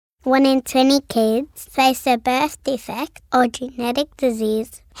1 in 20 kids face a birth defect or genetic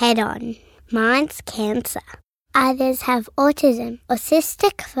disease head-on. Mine's cancer. Others have autism or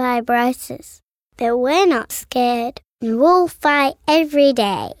cystic fibrosis. But we're not scared, and we'll fight every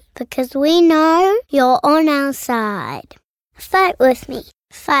day because we know you're on our side. Fight with me.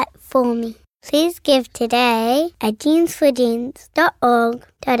 Fight for me. Please give today at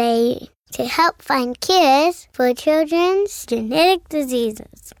genesforgenes.org.au to help find cures for children's genetic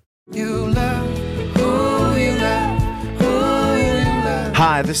diseases. You love who you love, who you love.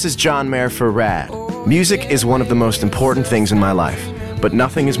 Hi, this is John Mayer for RAD. Music is one of the most important things in my life, but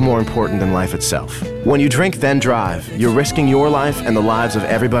nothing is more important than life itself. When you drink, then drive, you're risking your life and the lives of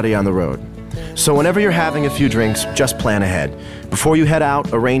everybody on the road. So whenever you're having a few drinks, just plan ahead. Before you head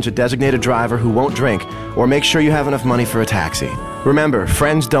out, arrange a designated driver who won't drink, or make sure you have enough money for a taxi. Remember,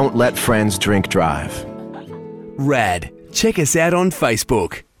 friends don't let friends drink drive. RAD. Check us out on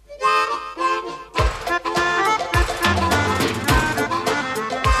Facebook.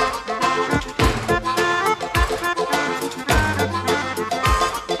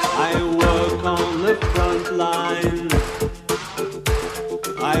 I work on the front line.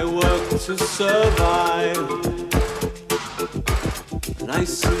 I work to survive. And I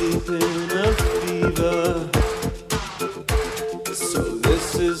sleep in a fever. So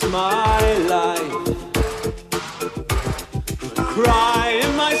this is my life. I cry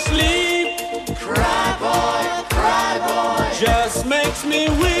in my sleep. Cry boy, just makes me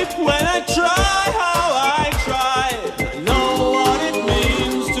weep when I try how I try. I know what it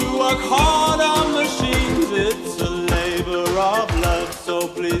means to work hard on machines. It's a labor of love, so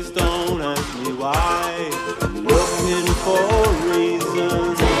please don't ask me why. I'm looking for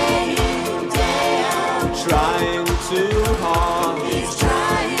reasons. Day in, day out. Trying too hard. He's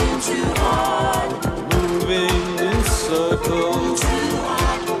trying too hard. Moving in circles. Too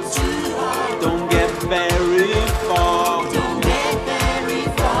hard, too hard. Don't get very far. Don't get very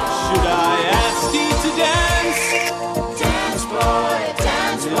far. Should I ask you to dance? Dance boy,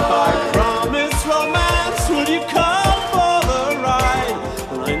 dance boy. If I promise romance, would you come for the ride?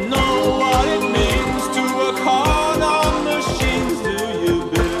 Well, I know what it means to work hard on machines. Do you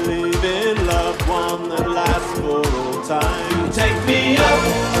believe in love, one that lasts for all time? Take me up,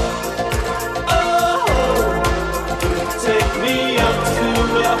 oh, take me up to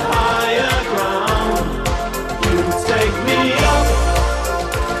a higher ground. You take me up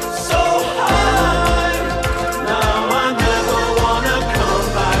so high. Now I never wanna come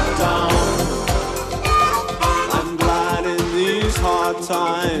back down. I'm glad in these hard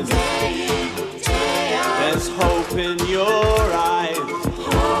times. There's hope in your eyes.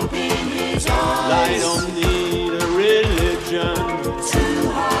 Hope in his eyes. I don't need a religion. Too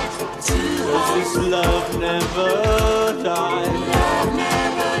hot, too hot. 'Cause this love never dies. Love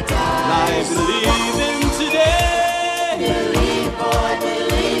never dies. I believe in today. Believe boy,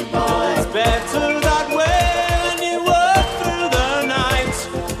 believe boy. It's better that way when you work through the night.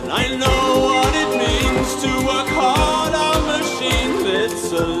 And I know what it means to work hard on machines. It's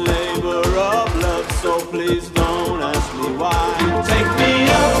a labor of love, so please don't ask me why. Take me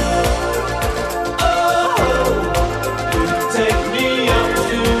up, oh, take me up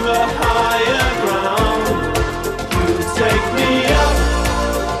to the higher ground. You take me up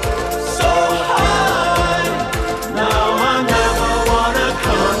so high. Now I never wanna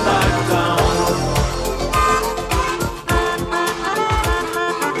come back down.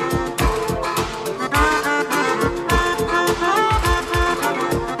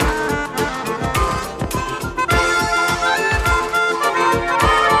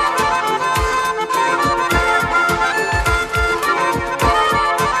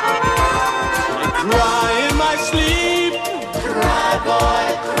 I cry in my sleep. Cry boy,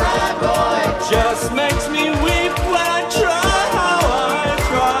 just makes me weep when I try how I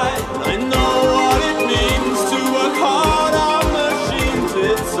try. I know what it means to work hard on machines.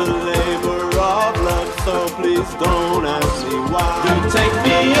 It's a labor of love, so please don't ask me why. You take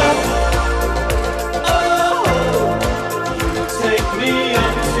me up, oh, you take me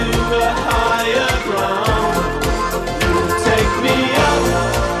up to a higher ground. You take me up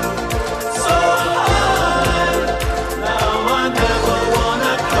so high. Now I never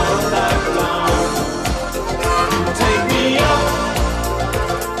wanna come back down. You take me up,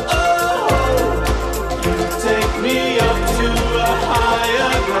 oh, you take me up to a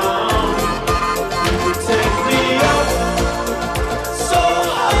higher ground. You take me up so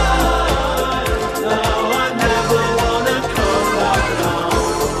high.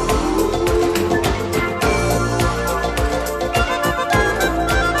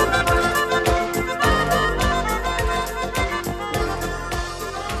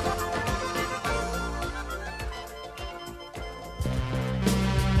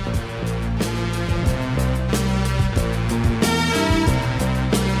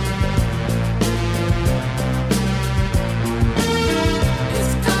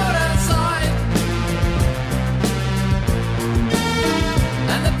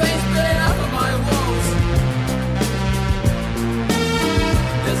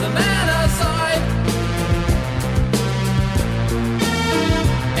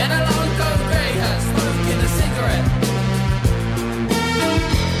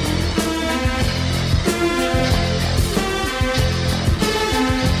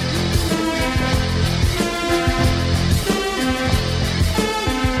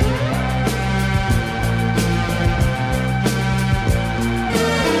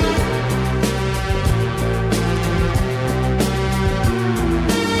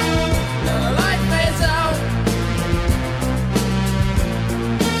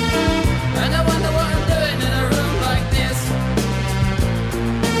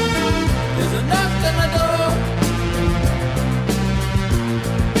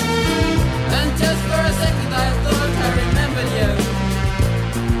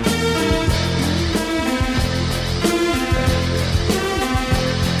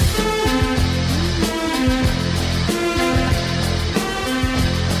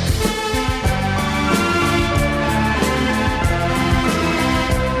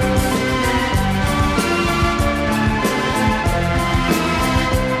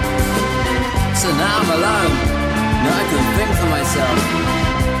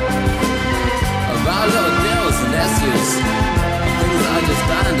 values, things that I just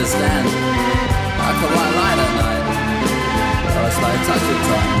don't understand. I could white light at night, or a slow touch at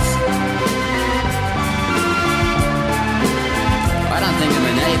times. I don't think I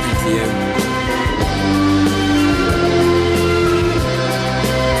mean anything to you.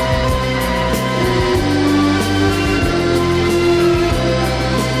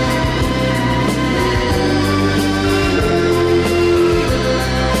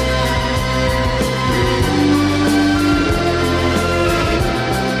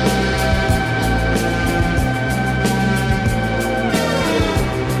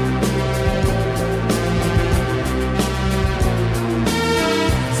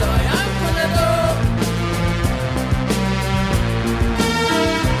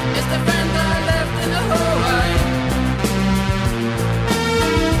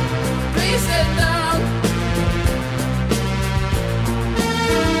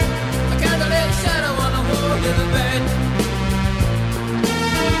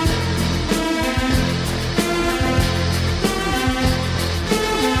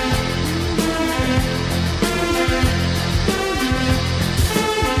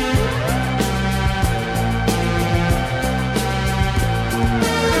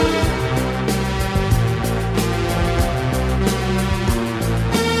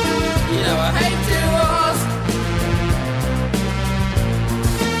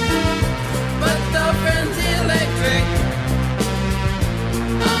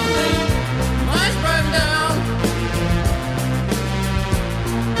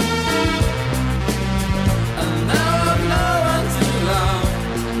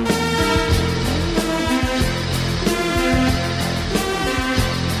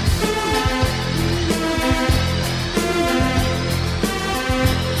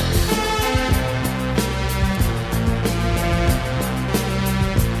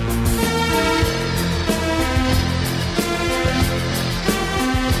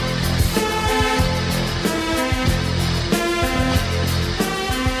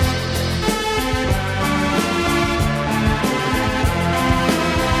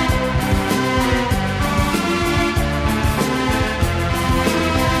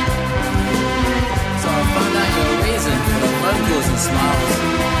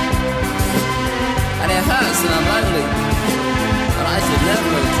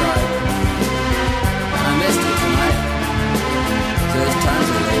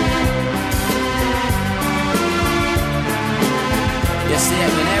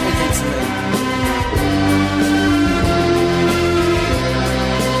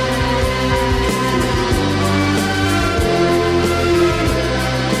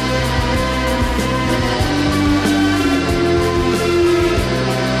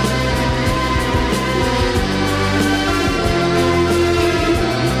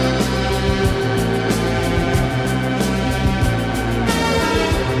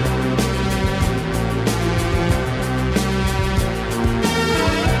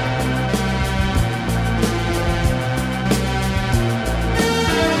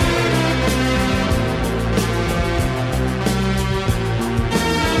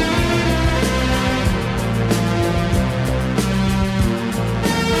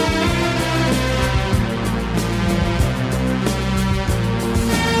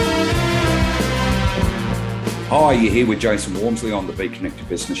 Hi, you're here with Jason Walmsley on the Be Connected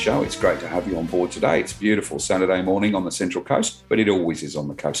Business Show. It's great to have you on board today. It's a beautiful Saturday morning on the Central Coast, but it always is on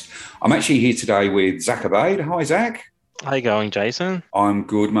the coast. I'm actually here today with Zak Obaid. Hi, Zak. How you going, Jason? I'm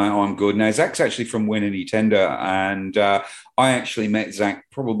good, mate. I'm good. Now, Zak's actually from Win Any Tender, and I actually met Zak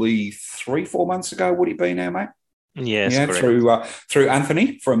probably 3-4 months ago. Would it be now, mate? Yes, yeah, correct. through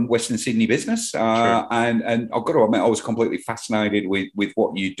Anthony from Western Sydney Business, and I've got to admit I was completely fascinated with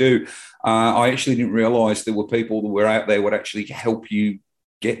what you do. I actually didn't realise there were people that were out there would actually help you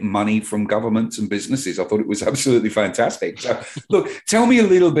get money from governments and businesses. I thought it was absolutely fantastic. So, look, tell me a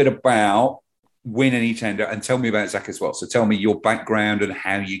little bit about Win Any Tender, and tell me about Zak as well. So, tell me your background and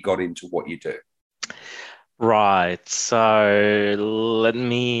how you got into what you do. Right. So let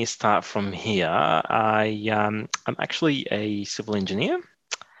me start from here. I'm actually a civil engineer,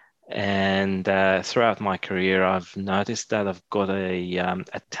 and throughout my career, I've noticed that I've got a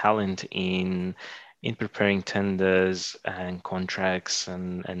talent in preparing tenders and contracts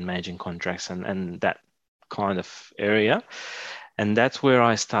and managing contracts and that kind of area. And that's where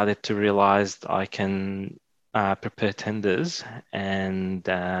I started to realize that I can prepare tenders and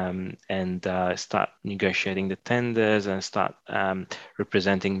start negotiating the tenders and start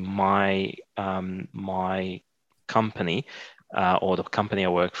representing my company or the company I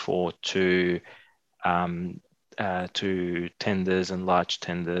work for to to tenders and large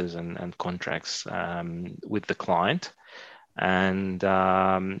tenders and contracts with the client. And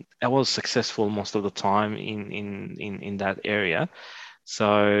I was successful most of the time in that area.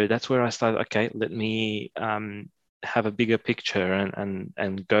 So that's where I started, okay, let me have a bigger picture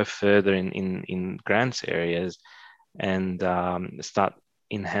and go further in grants areas and start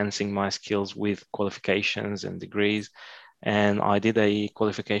enhancing my skills with qualifications and degrees. And I did a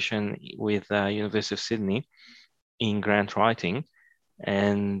qualification with University of Sydney in grant writing.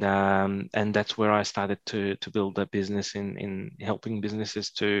 And that's where I started to build a business in helping businesses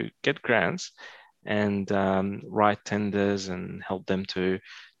to get grants and write tenders and help them to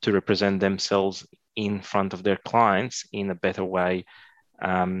represent themselves in front of their clients in a better way,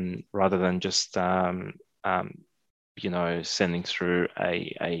 rather than just sending through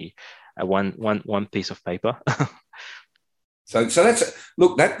a one piece of paper. So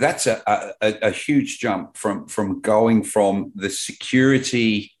that's a huge jump from going from the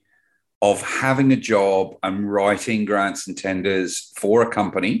security of having a job and writing grants and tenders for a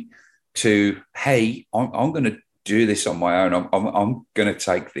company to, hey, I'm going to do this on my own. I'm going to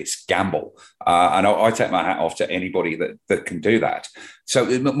take this gamble, and I take my hat off to anybody that can do that. So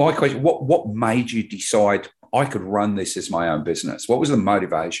my question: what made you decide I could run this as my own business? What was the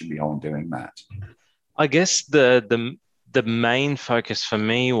motivation behind doing that? I guess the main focus for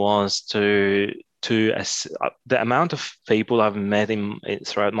me was the amount of people I've met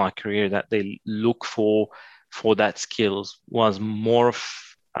throughout my career that they look for that skills was more of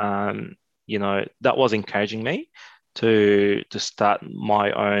that was encouraging me to start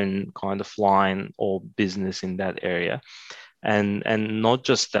my own kind of line or business in that area, and not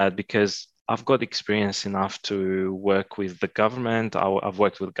just that, because I've got experience enough to work with the government. I've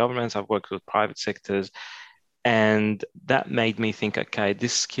worked with governments, I've worked with private sectors. And that made me think, okay,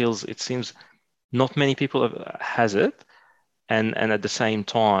 this skills, it seems not many people has it. And at the same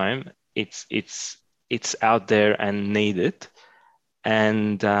time, it's out there and needed.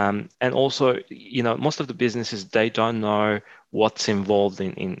 And also, most of the businesses, they don't know what's involved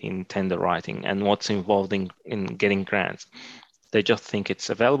in tender writing and what's involved in getting grants. They just think it's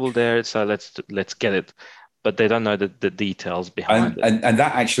available there, so let's get it. But they don't know the details behind it. And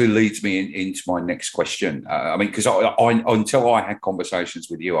that actually leads me into my next question. Because I until I had conversations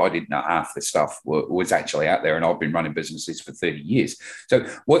with you, I didn't know half the stuff was actually out there, and I've been running businesses for 30 years. So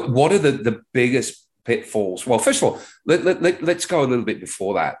what are the biggest pitfalls? Well, first of all, let's go a little bit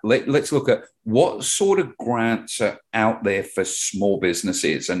before that. Let's look at what sort of grants are out there for small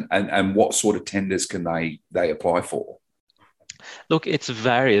businesses, and what sort of tenders can they apply for? Look, it's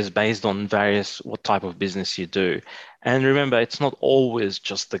varies based on what type of business you do. And remember, it's not always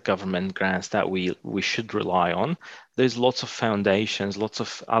just the government grants that we should rely on. There's lots of foundations, lots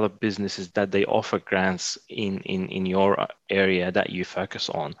of other businesses that they offer grants in your area that you focus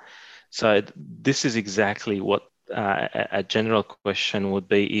on. So this is exactly what a general question would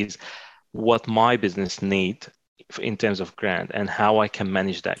be, is what my business need in terms of grant and how I can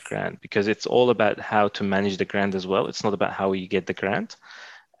manage that grant, because it's all about how to manage the grant as well. It's not about how you get the grant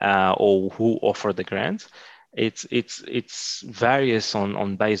or who offer the grant. It's various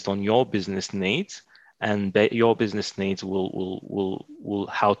on based on your business needs, and your business needs will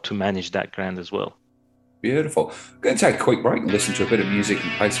how to manage that grant as well. Beautiful. I'm going to take a quick break and listen to a bit of music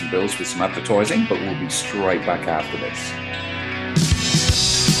and pay some bills with some advertising, but we'll be straight back after this.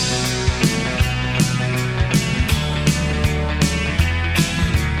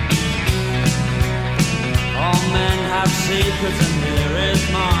 Secrets, and here is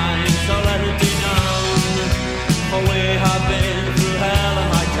mine, so let it be known. For we have been through hell and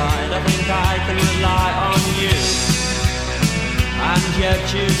high tide. I think I can rely on you. And yet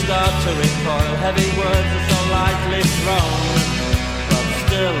you start to recoil. Heavy words are so lightly thrown, but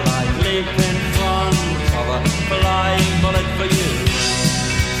still I leap in front of a flying bullet for you.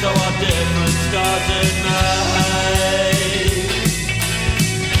 So what difference does it make?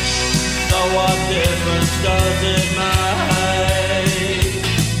 So what difference does it make?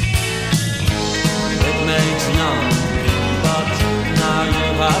 It makes none, but now you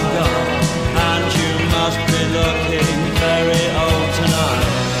have gone, and you must be looking very old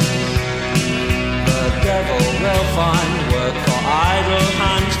tonight. The devil will find work for idle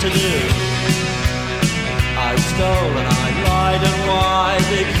hands to do. I stole and I lied, and why?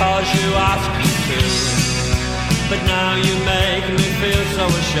 Because you asked me to. But now you make me feel so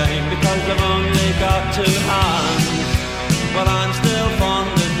ashamed, because I've only got two hands, but I'm still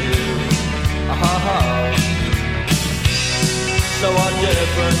fond of you. Oh. So what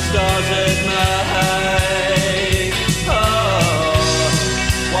difference does it make? Oh,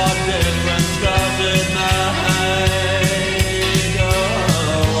 what difference does it make?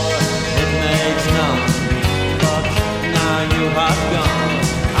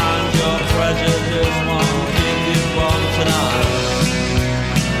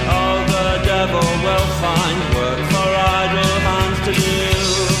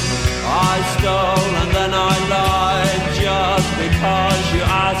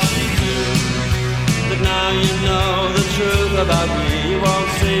 about me, you won't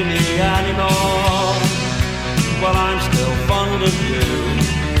see me anymore. Well, I'm still fond of you,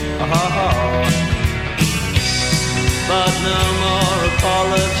 oh. But no more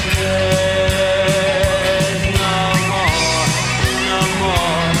apologies, no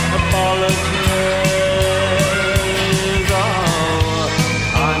more apologies,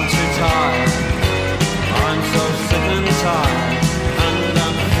 oh. I'm too tired, I'm so sick and tired, and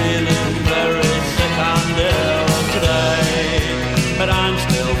I'm feeling very sick and ill today. But I'm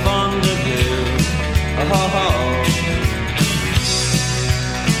still fond of you, oh.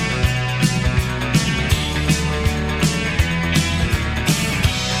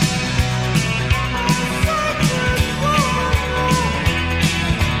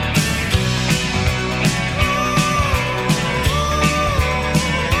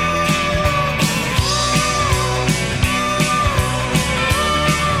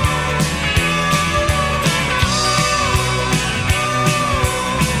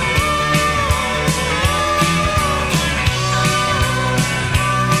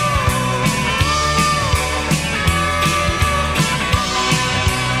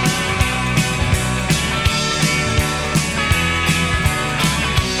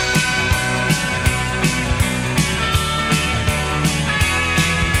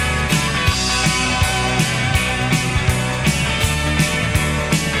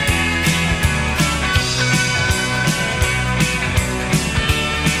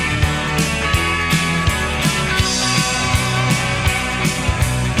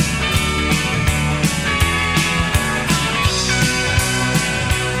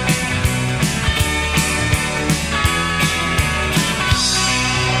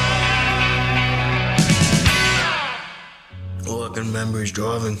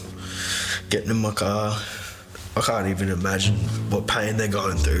 Driving, getting in my car. I can't even imagine what pain they're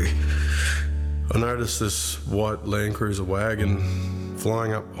going through. I noticed this white Land Cruiser wagon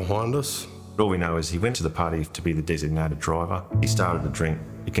flying up behind us. All we know is he went to the party to be the designated driver. He started to drink.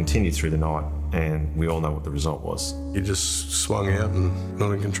 He continued through the night, and we all know what the result was. He just swung out and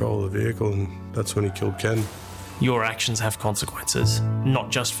not in control of the vehicle, and that's when he killed Ken. Your actions have consequences,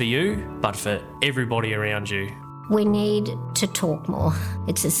 not just for you, but for everybody around you. We need to talk more.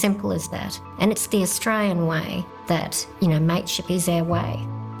 It's as simple as that. And it's the Australian way that, mateship is our way.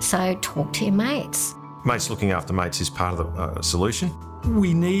 So talk to your mates. Mates looking after mates is part of the solution.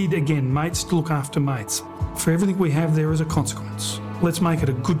 We need, again, mates to look after mates. For everything we have, there is a consequence. Let's make it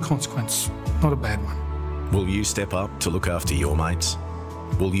a good consequence, not a bad one. Will you step up to look after your mates?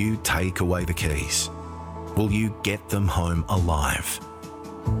 Will you take away the keys? Will you get them home alive?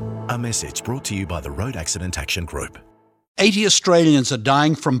 A message brought to you by the Road Accident Action Group. 80 Australians are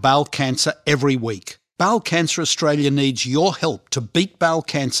dying from bowel cancer every week. Bowel Cancer Australia needs your help to beat bowel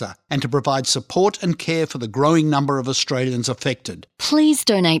cancer and to provide support and care for the growing number of Australians affected. Please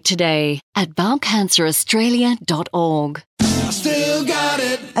donate today at bowelcanceraustralia.org. Still got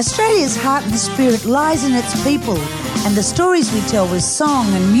it. Australia's heart and spirit lies in its people and the stories we tell with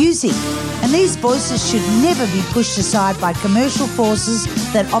song and music. And these voices should never be pushed aside by commercial forces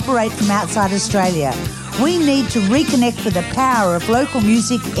that operate from outside Australia. We need to reconnect with the power of local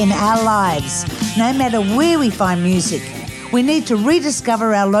music in our lives, no matter where we find music. We need to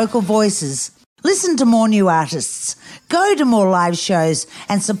rediscover our local voices. Listen to more new artists, go to more live shows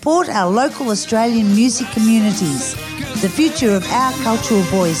and support our local Australian music communities. The future of our cultural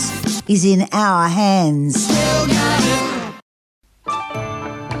voice is in our hands.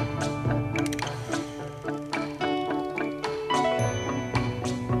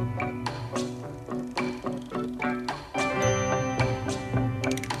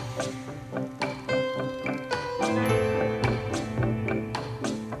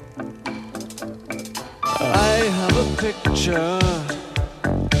 Picture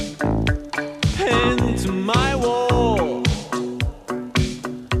pinned to my wall,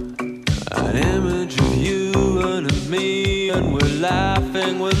 an image of you and of me, and we're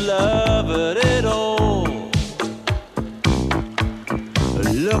laughing with love at it all.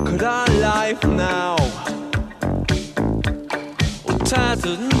 Look at our life now, all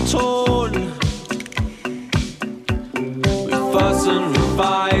tattered and torn. We fuss and we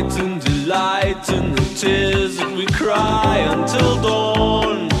fight and delight in the tears that we cry until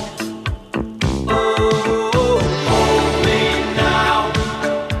dawn. Oh, hold me now.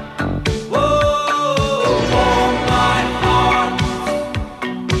 Oh, hold my heart.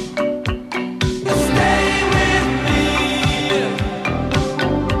 Stay with me.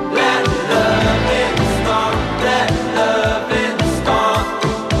 Let loving start. Let loving start.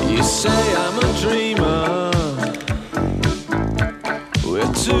 You say I'm a dreamer.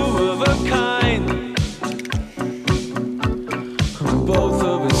 We're two of a kind.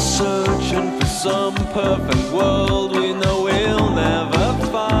 searching for some perfect world we know we'll never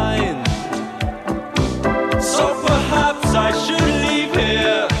find. So perhaps I should leave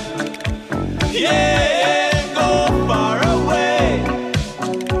here, yeah, and go far away.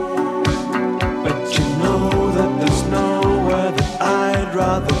 But you know that there's nowhere that I'd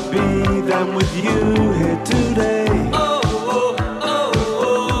rather be than with you here today. Hold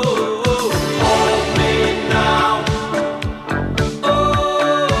me now.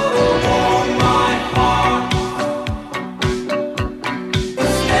 Warm my heart.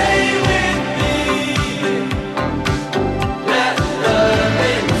 Stay with me. Let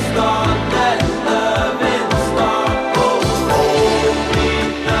loving start. Let loving start. Hold me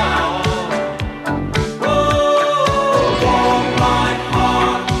now. Warm my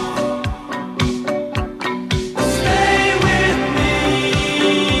heart. Stay with me.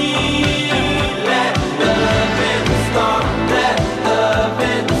 Let loving start. Let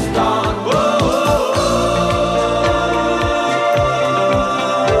loving start.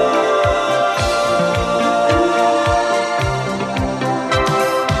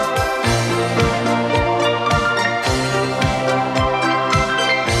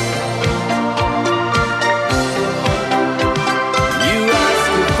 You ask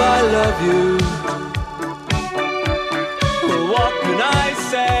if I love you. What can I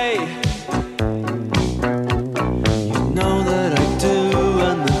say? You know that I do,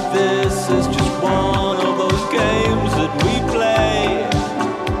 and that this is just one of those games that we play.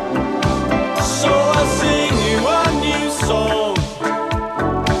 So I sing you a new song.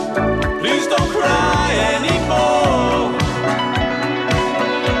 Please don't cry anymore.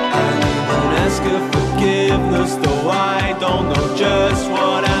 I even ask for forgiveness, though I don't know just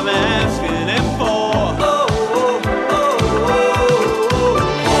what I'm asking it for.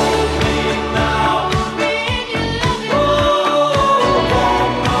 Hold me now. Warm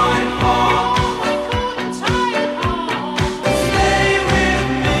my heart. Stay with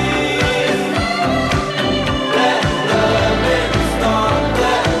me. Let loving start.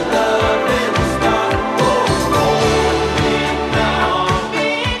 Let loving start. Hold me now.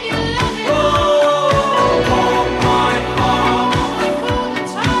 Warm my heart.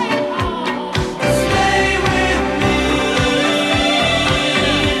 Stay with me. Let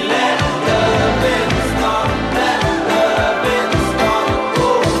loving start. Let loving start. Hold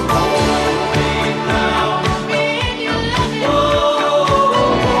me now.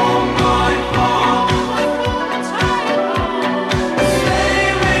 Warm my heart. Stay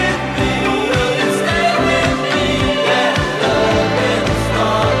with me. Stay with me. Let loving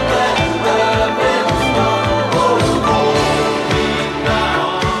start. Let loving start. Hold me now.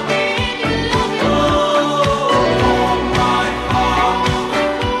 Warm my heart.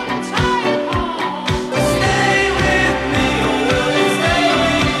 Stay with me. Stay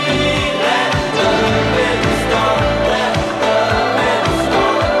with me. Let loving start. Let loving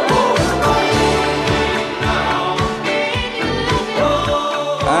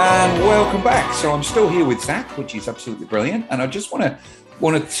start. And welcome back. So I'm still here with Zak, which is absolutely brilliant. And I just want to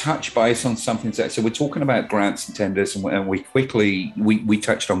touch base on something. So we're talking about grants and tenders, and we quickly we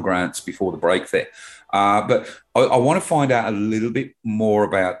touched on grants before the break there. But I want to find out a little bit more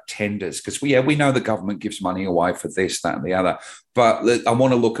about tenders, because we know the government gives money away for this, that, and the other. But I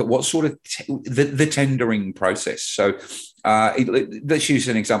want to look at what sort of the tendering process. So let's use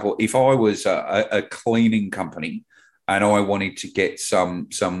an example. If I was a cleaning company and I wanted to get some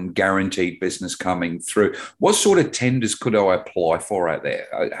guaranteed business coming through, what sort of tenders could I apply for out there?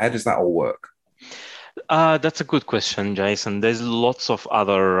 How does that all work? That's a good question, Jason. There's lots of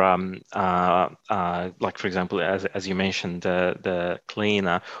other, like for example, as you mentioned, the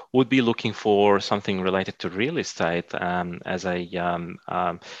cleaner would be looking for something related to real estate as a,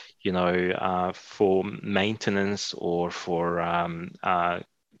 for maintenance or for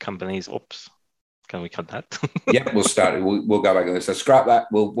companies. Oops. Can we cut that? Yeah, we'll start. We'll go back to this. So scrap that.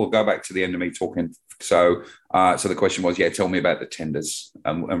 We'll go back to the end of me talking. So the question was, tell me about the tenders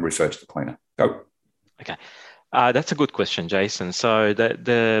and refer to the cleaner. Go. Okay. That's a good question, Jason. So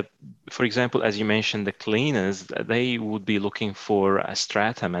for example, as you mentioned, the cleaners, they would be looking for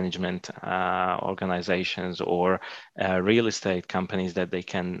strata management organizations or real estate companies that they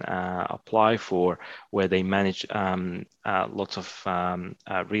can apply for, where they manage lots of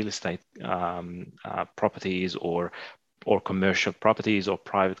real estate properties or commercial properties or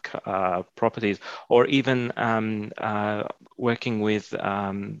private properties, or even working with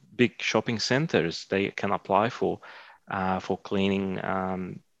big shopping centers. They can apply for cleaning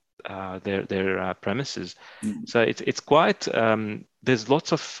their premises. So it's quite there's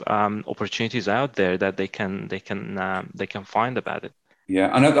lots of opportunities out there that they can find about it.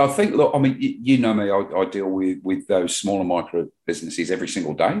 Yeah, and I think, look, I mean, you know me, I deal with those smaller micro businesses every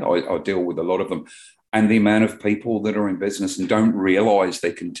single day. I deal with a lot of them, and the amount of people that are in business and don't realise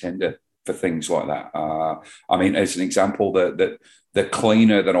they can tender for things like that. I mean, as an example, the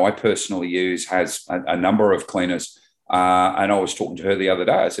cleaner that I personally use has a number of cleaners. And I was talking to her the other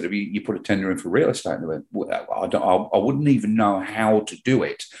day. I said, "Have you put a tender in for real estate?" And they went, well, I wouldn't even know how to do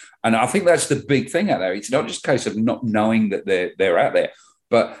it. And I think that's the big thing out there. It's not just a case of not knowing that they're out there,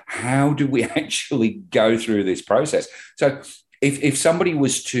 but how do we actually go through this process? So if somebody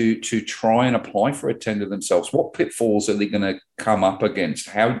was to try and apply for a tender themselves, what pitfalls are they going to come up against?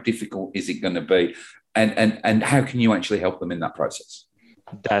 How difficult is it going to be? And how can you actually help them in that process?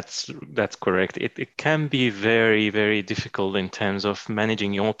 That's correct. It can be very, very difficult in terms of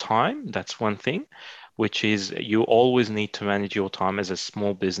managing your time. That's one thing, which is you always need to manage your time as a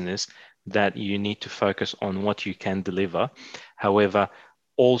small business, that you need to focus on what you can deliver. However,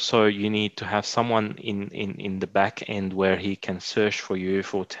 also you need to have someone in the back end where he can search for you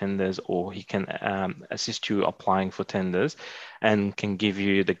for tenders, or he can assist you applying for tenders and can give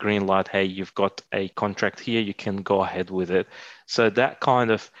you the green light. Hey, you've got a contract here, you can go ahead with it. So that kind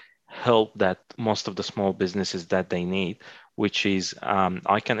of help that most of the small businesses that they need, which is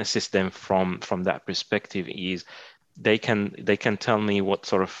I can assist them from that perspective, is they can tell me what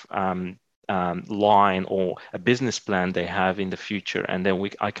sort of line or a business plan they have in the future, and then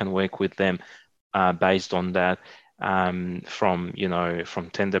I can work with them based on that. From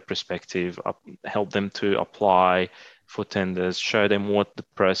tender perspective, help them to apply for tenders, show them what the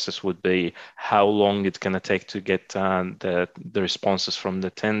process would be, how long it's going to take to get the responses from the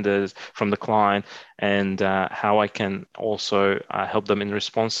tenders, from the client, and how I can also help them in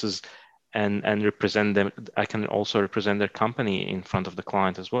responses and represent them. I can also represent their company in front of the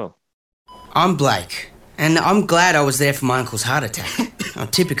client as well. I'm Blake, and I'm glad I was there for my uncle's heart attack.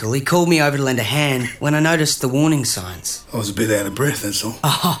 Typical, he called me over to lend a hand when I noticed the warning signs. I was a bit out of breath, that's all.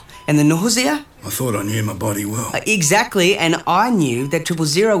 Oh, and the nausea? I thought I knew my body well. Exactly, and I knew that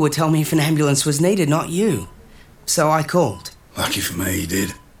 000 would tell me if an ambulance was needed, not you. So I called. Lucky for me, he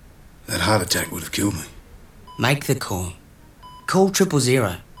did. That heart attack would have killed me. Make the call. Call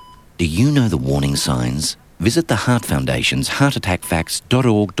 000. Do you know the warning signs? Visit the Heart Foundation's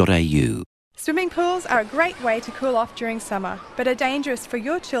heartattackfacts.org.au. Swimming pools are a great way to cool off during summer, but are dangerous for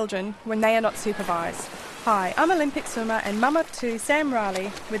your children when they are not supervised. Hi, I'm Olympic swimmer and mum of two, Sam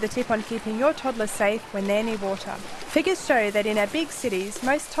Riley, with a tip on keeping your toddlers safe when they're near water. Figures show that in our big cities,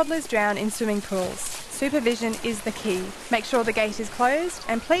 most toddlers drown in swimming pools. Supervision is the key. Make sure the gate is closed,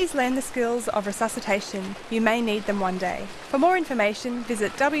 and please learn the skills of resuscitation. You may need them one day. For more information,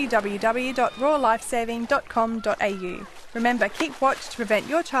 visit www.rawlifesaving.com.au. Remember, keep watch to prevent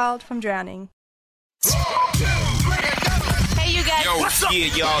your child from drowning. Hey, you guys. Yo, what's up? Yeah,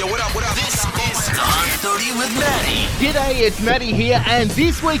 y'all. Yo, what up? This is the Hot 30 with Maddie. G'day, it's Maddie here, and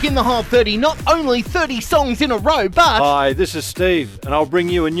this week in the Hot 30, not only 30 songs in a row, but... Hi, this is Steve, and I'll bring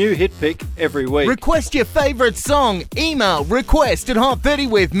you a new hit pick every week. Request your favourite song. Email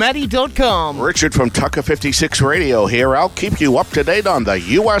request@hot30withmaddie.com. Richard from Tucker 56 Radio here. I'll keep you up to date on the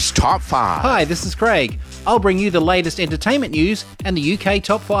US Top 5. Hi, this is Craig. I'll bring you the latest entertainment news and the UK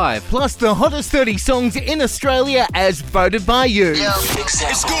Top 5. Plus the hottest 30 songs in Australia as voted by you. Yo,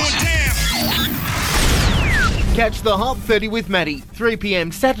 it's going down. Catch the Hot 30 with Maddie, 3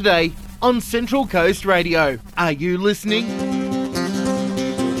 p.m. Saturday on Central Coast Radio. Are you listening?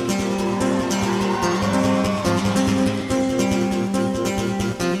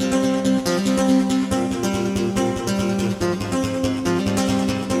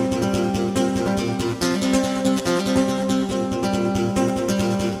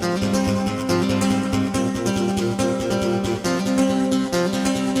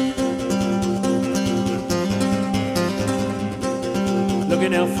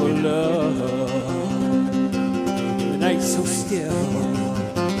 Looking out for love, the night's so still.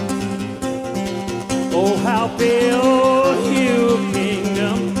 Oh, how build you a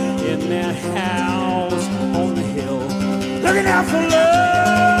kingdom in that house on the hill. Looking out for love,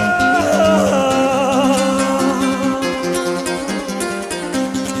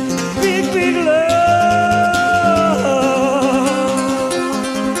 big, big love.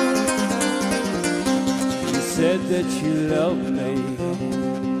 You said that you loved me,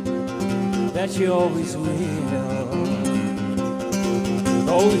 that you always will.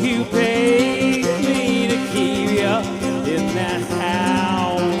 Oh, you paid me to keep you in that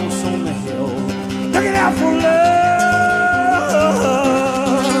house on the hill. Looking out for love,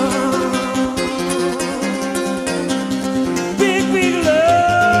 big, big love.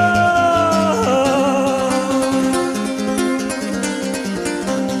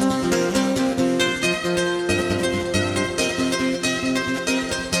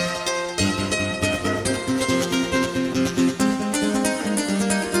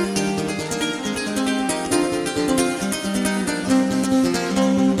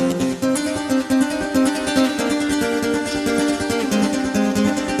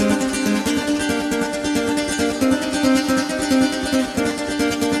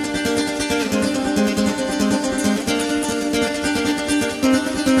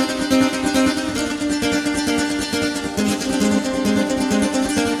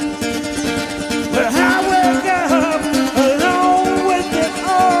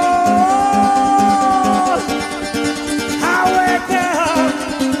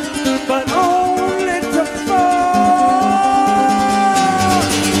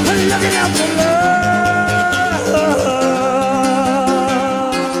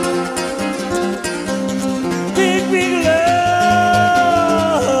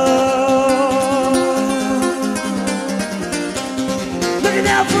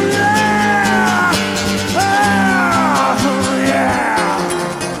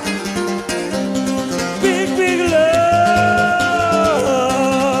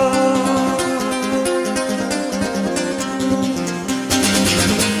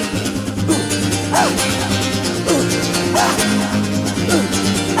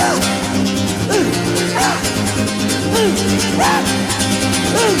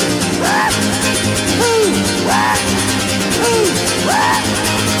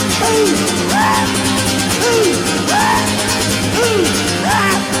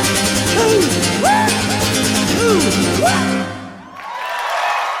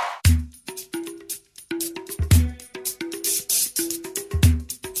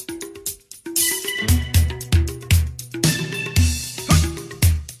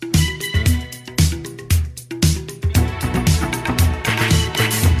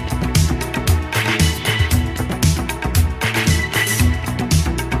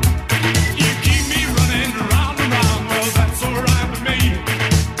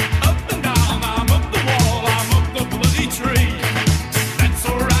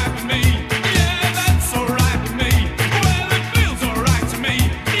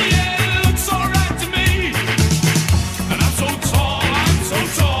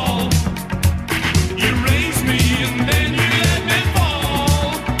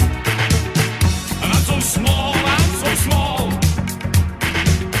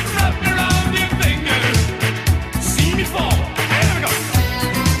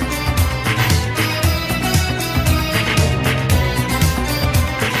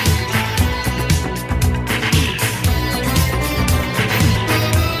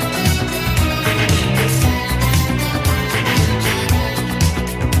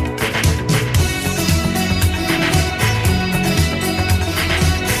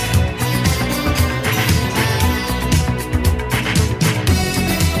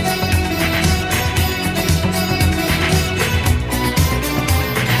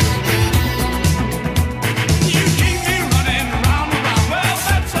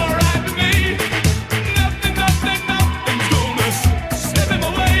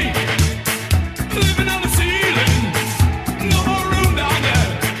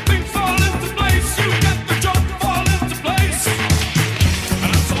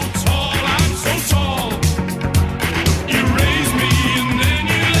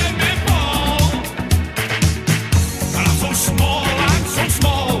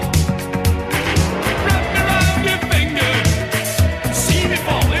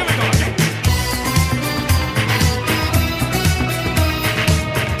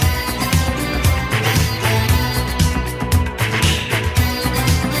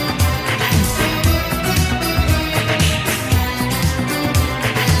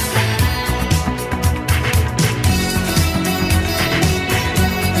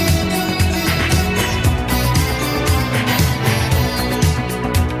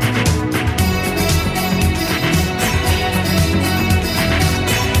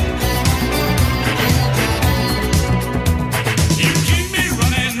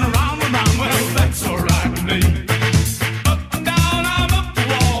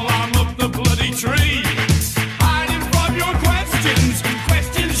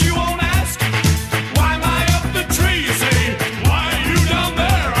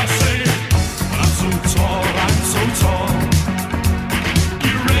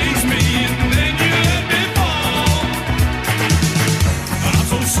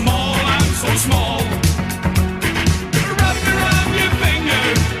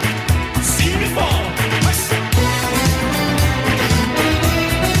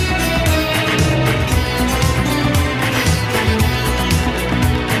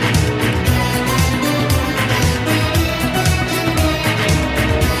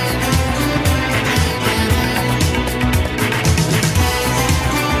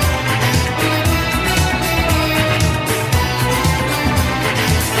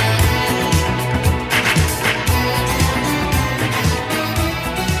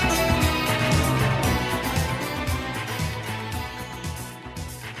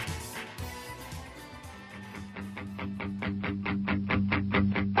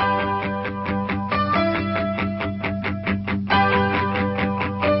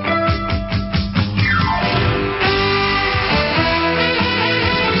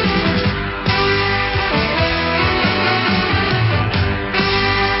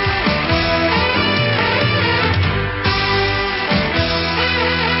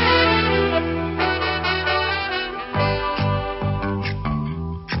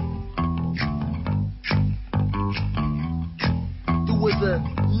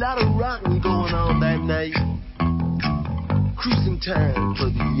 lot of rocking going on that night. Cruising time for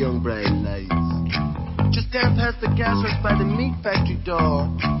the young bright lights. Just down past the gas works by the meat factory door,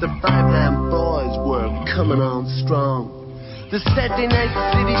 the Five-Line Boys were coming on strong. The Saturday night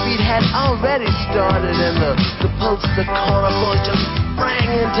city beat had already started, and the poster corner boys just sprang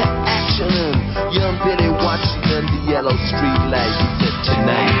into action. And young Billy watched them the yellow street lights. He said,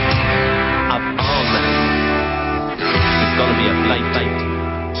 tonight, up all night, it's gonna be a fight.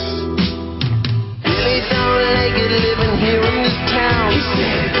 Billy don't like it living here in this town. He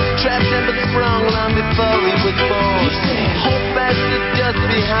said, trapped and but sprung long before he was born. He said, hold fast the dust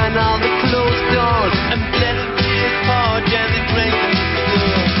behind all the closed doors, and blessed his porch and the drink in the store.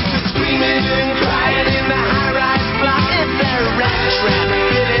 The screaming and crying in the high-rise block. It's a rat trap,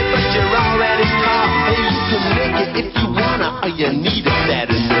 Billy, but you're already caught. Hey, you can make it if you wanna, or you need it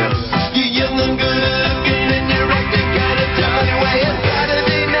bad enough. You're young and good looking, and you're acting kinda tough anyway. It's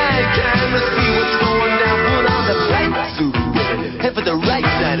Saturday night, time to see what's going down. Put on the right suit, head for the right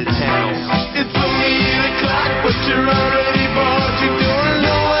side of town. It's only 8 o'clock, but you're already bored. You don't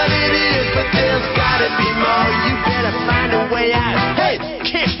know what it is, but there's gotta be more. You better find a way out. Hey,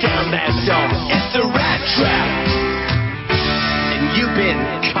 kick down that door. It's a rat trap, and you've been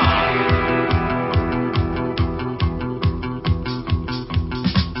caught.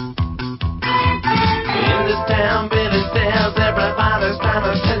 In this town, Billy says everybody's trying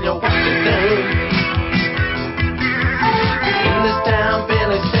to tell you what to do. In this town,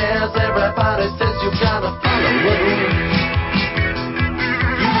 Billy says everybody says you gotta follow rules.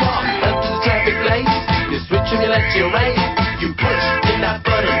 You walk up to the traffic lights, you switch and you let you right. You push in that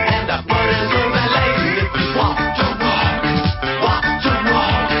button and that button's on that light. And if you walk to walk, walk to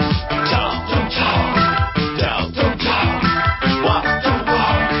walk, talk to talk, talk to talk, walk to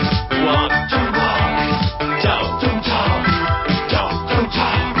walk, walk to walk, talk to talk, talk to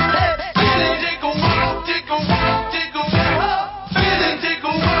talk. Hey, Billy, take a walk, take a walk, take a walk. Billy, take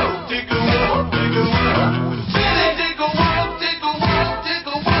a walk, take a walk, take a walk. Billy, take a walk, take a walk, take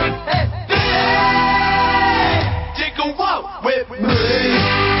a walk. Hey, Billy, take a walk with me.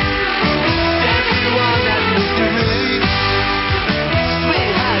 Dance you on that mystery.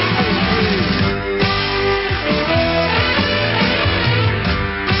 Sweet high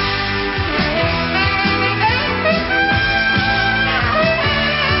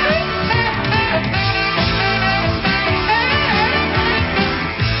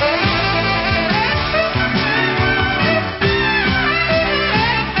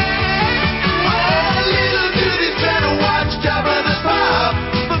little Judy's trying to watch Top of the Pop,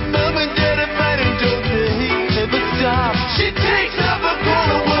 but Mom and Dad are fighting, don't they ever stop? She takes up a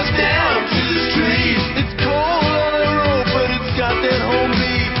corner, walks down to the street. It's cold on the road, but it's got that home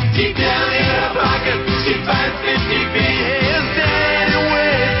beat. Deep down in her pocket, she finds 50 feet. Here's Daddy,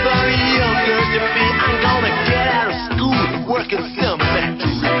 wait for a young girl to be. I'm gonna get out of school, work in some factory.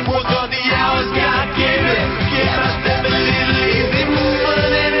 Work on the hours God gave me. Get myself a little easy.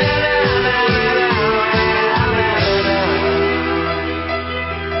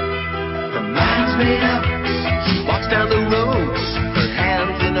 Her mind's made up. She walks down the road. Her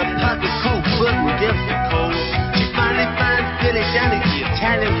hands in her pocket, cold foot against the cold. She finally finds Billy down at the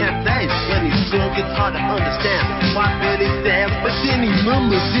Italian cafe. When he's drunk, it's hard to understand what Billy says. But then he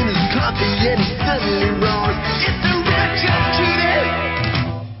mumbles in his coffee and he suddenly roars, it's a red trap, Judy!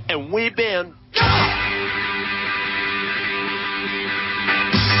 And we've been caught!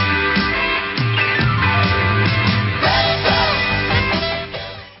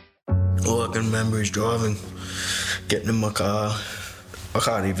 All I can remember is driving, getting in my car. I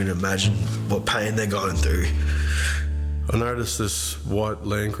can't even imagine what pain they're going through. I noticed this white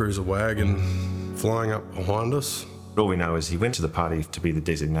Land Cruiser wagon flying up behind us. All we know is he went to the party to be the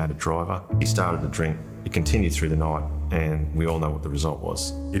designated driver. He started to drink. He continued through the night, and we all know what the result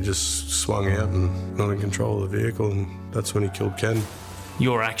was. He just swung out and got in control of the vehicle, and that's when he killed Ken.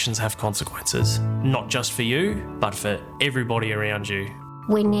 Your actions have consequences, not just for you, but for everybody around you.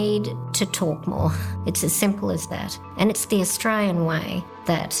 We need to talk more. It's as simple as that. And it's the Australian way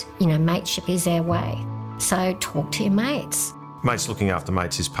that, mateship is our way. So talk to your mates. Mates looking after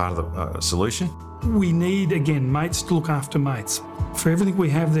mates is part of the solution. We need, again, mates to look after mates. For everything we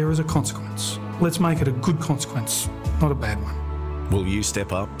have, there is a consequence. Let's make it a good consequence, not a bad one. Will you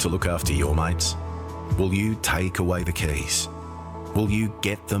step up to look after your mates? Will you take away the keys? Will you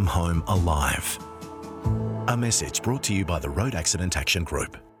get them home alive? A message brought to you by the Road Accident Action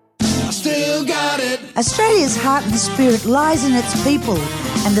Group. Still got it. Australia's heart and spirit lies in its people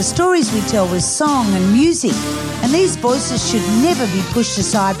and the stories we tell with song and music. And these voices should never be pushed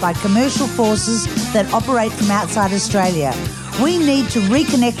aside by commercial forces that operate from outside Australia. We need to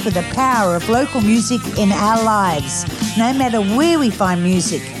reconnect with the power of local music in our lives, no matter where we find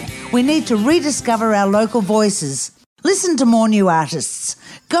music. We need to rediscover our local voices. Listen to more new artists.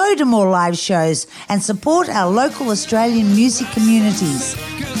 Go to more live shows and support our local Australian music communities.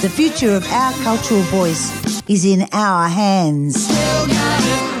 The future of our cultural voice is in our hands.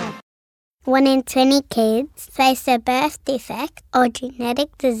 1 in 20 kids face a birth defect or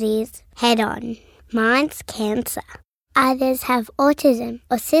genetic disease head-on. Mine's cancer. Others have autism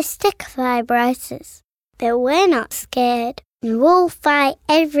or cystic fibrosis. But we're not scared, and we'll fight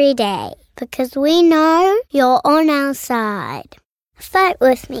every day because we know you're on our side. Fight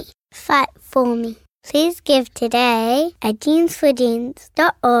with me. Fight for me. Please give today at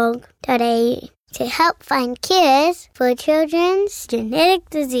jeansforjeans.org.au to help find cures for children's genetic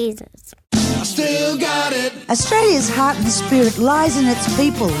diseases. Still got it. Australia's heart and spirit lies in its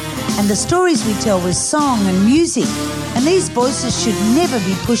people and the stories we tell with song and music. And these voices should never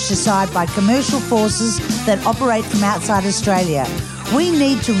be pushed aside by commercial forces that operate from outside Australia. We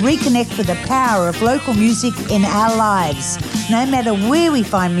need to reconnect with the power of local music in our lives, no matter where we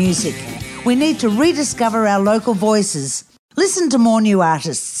find music. We need to rediscover our local voices. Listen to more new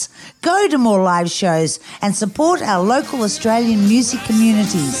artists. Go to more live shows and support our local Australian music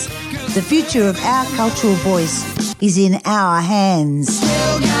communities. The future of our cultural voice is in our hands.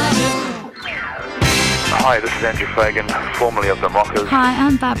 Hi, this is Andrew Fagan, formerly of the Mockers. Hi,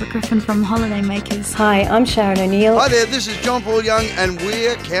 I'm Barbara Griffin from Holiday Makers. Hi, I'm Sharon O'Neill. Hi there, this is John Paul Young, and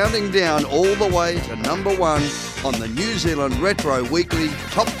we're counting down all the way to number one on the New Zealand Retro Weekly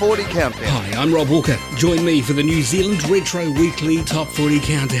Top 40 Countdown. Hi, I'm Rob Walker. Join me for the New Zealand Retro Weekly Top 40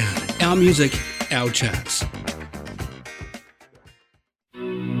 Countdown. Our music, our charts.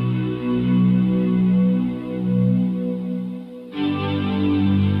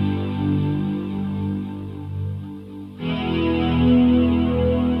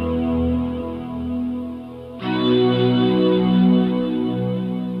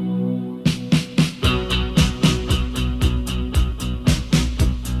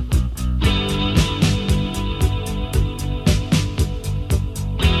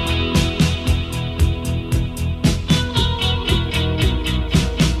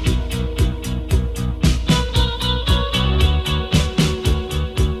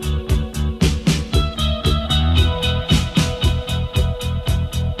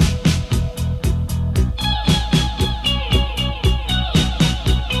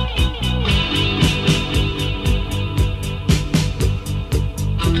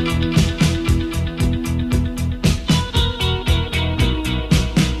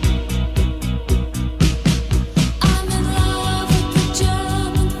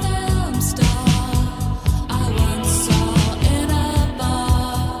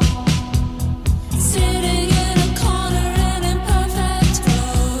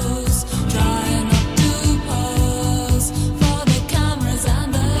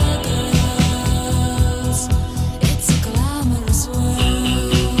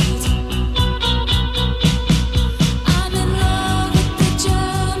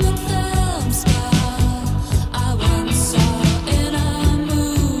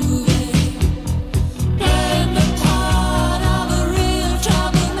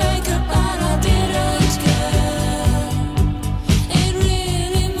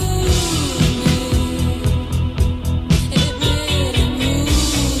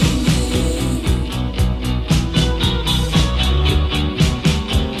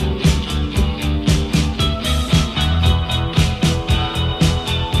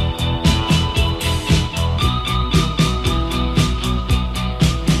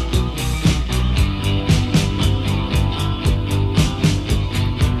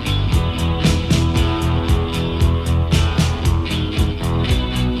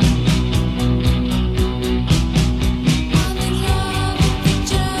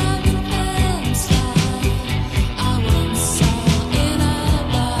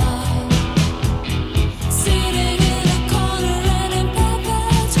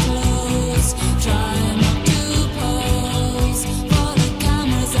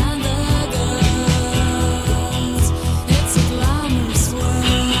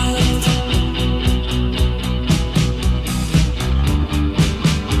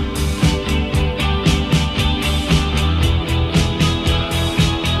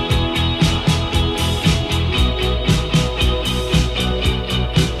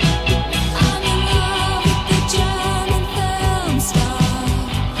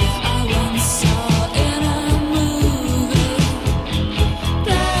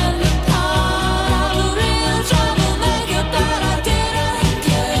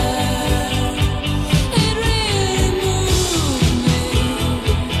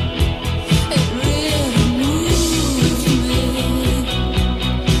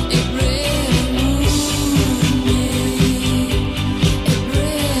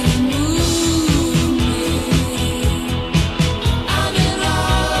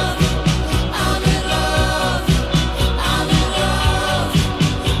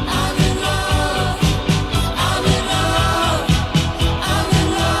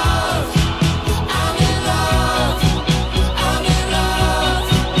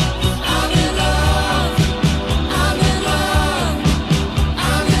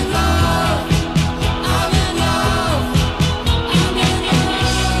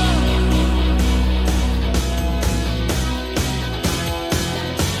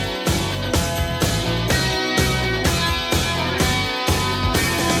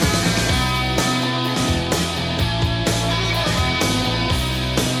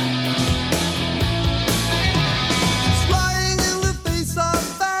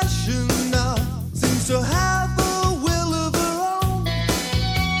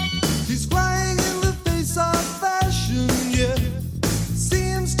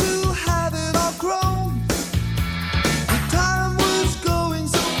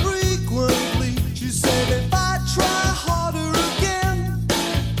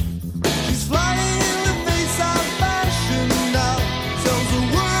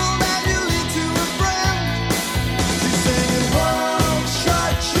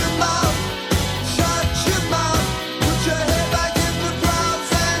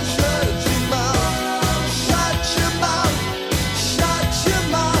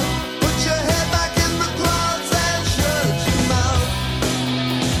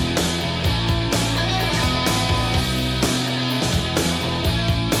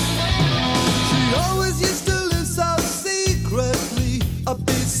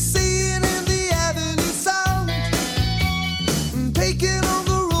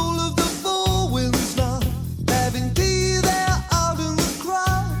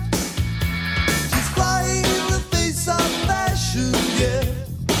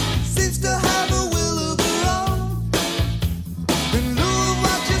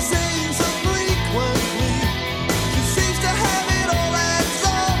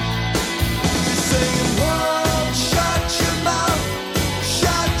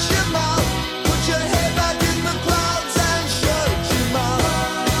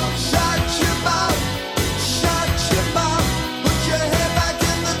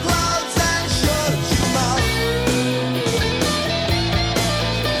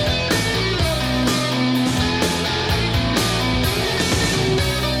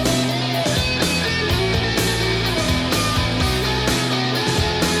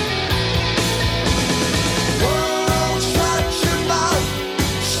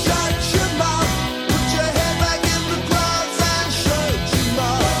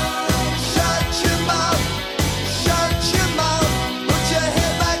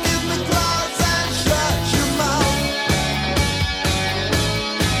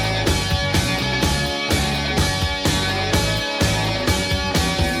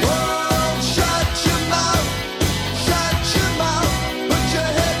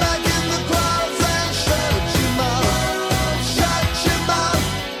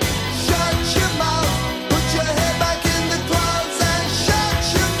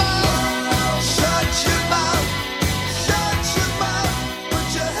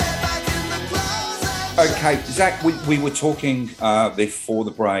 Okay, Zach, we were talking before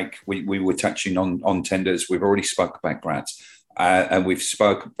the break. We were touching on tenders. We've already spoke about grants, and we've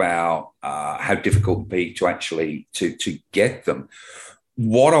spoke about how difficult it would be to actually to get them.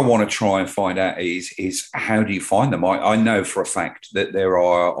 What I want to try and find out is how do you find them? I know for a fact that there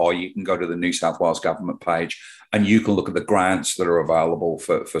are, or you can go to the New South Wales government page and you can look at the grants that are available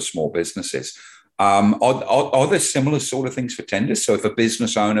for small businesses. Are there similar sort of things for tenders? So if a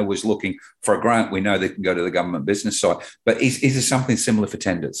business owner was looking for a grant, we know they can go to the government business site. But is there something similar for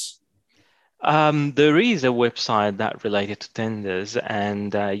tenders? There is a website that related to tenders,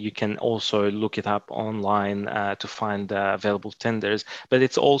 and you can also look it up online to find available tenders. But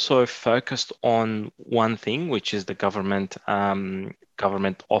it's also focused on one thing, which is the government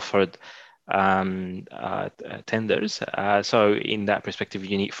offered tenders. So in that perspective,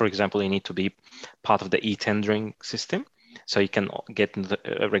 you need, for example, you need to be part of the e-tendering system, so you can get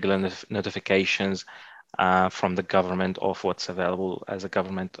regular notifications from the government of what's available as a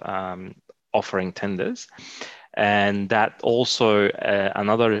government offering tenders. And that also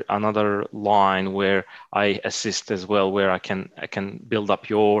another line where I assist as well, where I can build up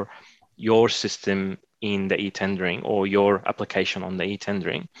your system in the e-tendering or your application on the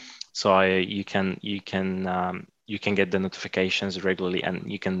e-tendering, so you can get the notifications regularly,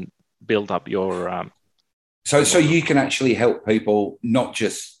 and you can build up your. So you can actually help people not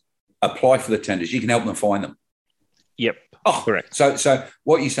just apply for the tenders; you can help them find them. Yep. Oh, correct. So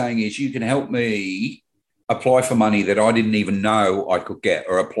what you're saying is you can help me apply for money that I didn't even know I could get,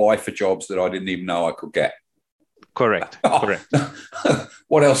 or apply for jobs that I didn't even know I could get. Correct. Correct.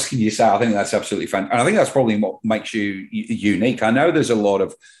 What else can you say? I think that's absolutely fun. And I think that's probably what makes you unique. I know there's a lot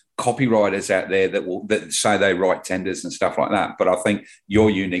of copywriters out there that say they write tenders and stuff like that. But I think your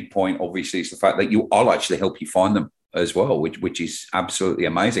unique point, obviously, is the fact that I'll actually help you find them as well, which is absolutely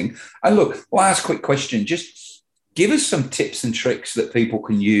amazing. And look, last quick question, just give us some tips and tricks that people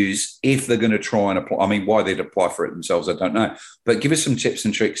can use if they're going to try and apply. I mean, why they'd apply for it themselves, I don't know. But give us some tips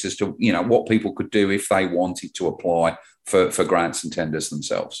and tricks as to, what people could do if they wanted to apply for grants and tenders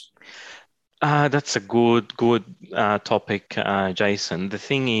themselves. That's a good topic, Jason. The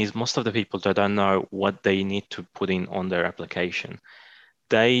thing is, most of the people that don't know what they need to put in on their application.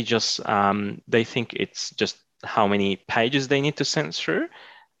 They just they think it's just how many pages they need to send through,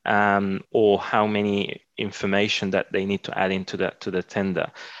 or how many information that they need to add into the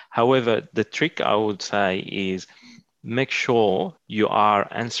tender. However, the trick I would say is make sure you are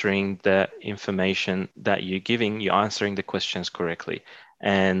answering the information that you're giving, you're answering the questions correctly,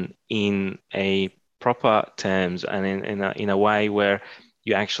 and in a proper terms, and in a way where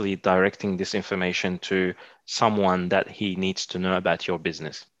you're actually directing this information to someone that he needs to know about your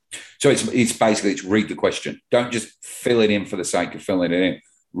business. So it's basically read the question. Don't just fill it in for the sake of filling it in.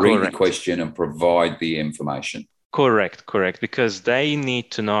 Read Correct. The question and provide the information. Correct, because they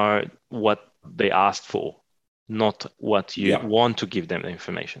need to know what they asked for, not what you want to give them the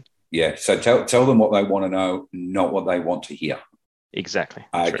information. Yeah, so tell them what they want to know, not what they want to hear. Exactly.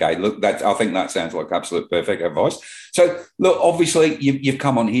 Okay, look, I think that sounds like absolute perfect advice. So, look, obviously, you've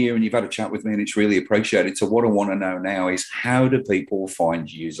come on here and you've had a chat with me, and it's really appreciated. So what I want to know now is, how do people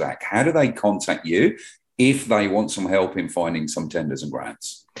find you, Zach? How do they contact you if they want some help in finding some tenders and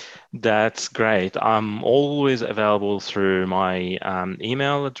grants? That's great. I'm always available through my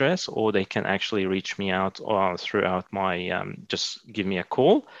email address, or they can actually reach me out throughout my, just give me a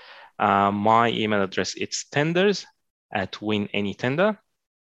call. My email address, it's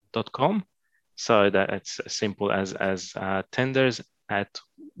tenders@winanytender.com. So that it's as simple as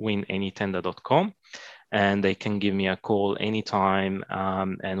tenders@winanytender.com. And they can give me a call anytime,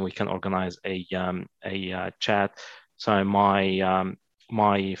 and we can organize a chat. So my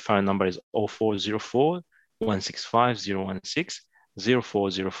phone number is 0404 165 016,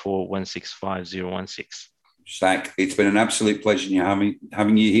 0404 165 016. Zach, it's been an absolute pleasure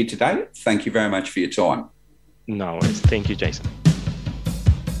having you here today. Thank you very much for your time. No worries. Thank you, Jason.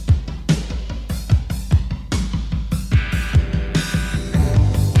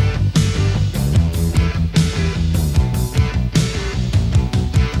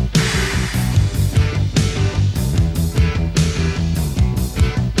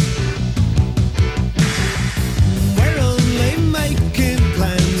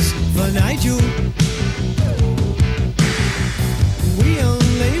 We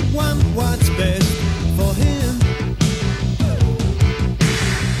only want what's best for him.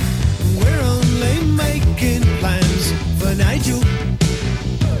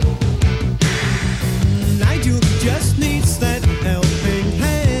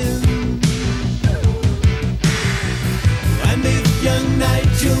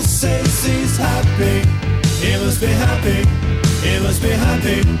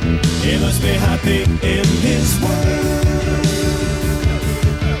 happy. He must be happy in his world.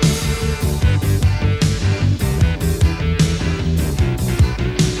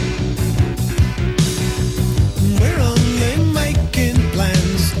 We're only making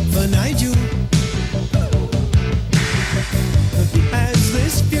plans for Nigel. Has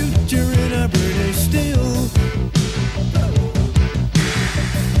this future in a British steel.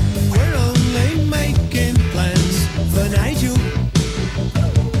 We're only making plans for Nigel.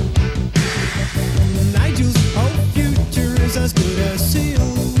 Nigel's whole future is as good as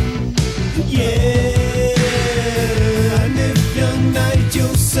sealed. Yeah, and if young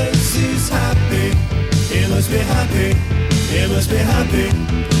Nigel says he's happy, he must be happy. He must be happy.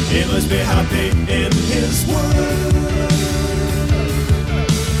 He must be happy in his world.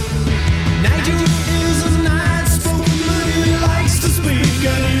 Nigel is a nice spoken man. He likes to speak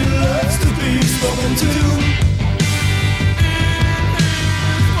and he loves to be spoken to.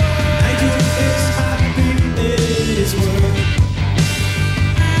 Nigel is happy in his world.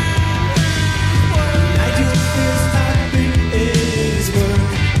 Nigel is happy in his world.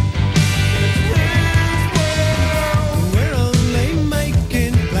 We're only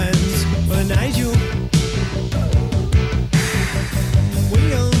making plans for Nigel. We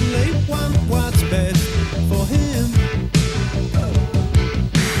only want what's best for him.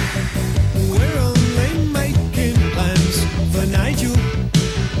 We're only making plans for Nigel.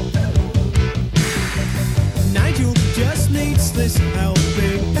 Nigel just needs this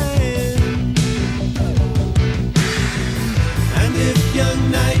helping hand. And if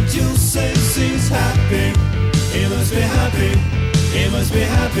young Nigel says he's happy, he must be happy. He must be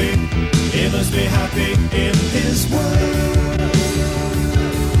happy. He must be happy in his world.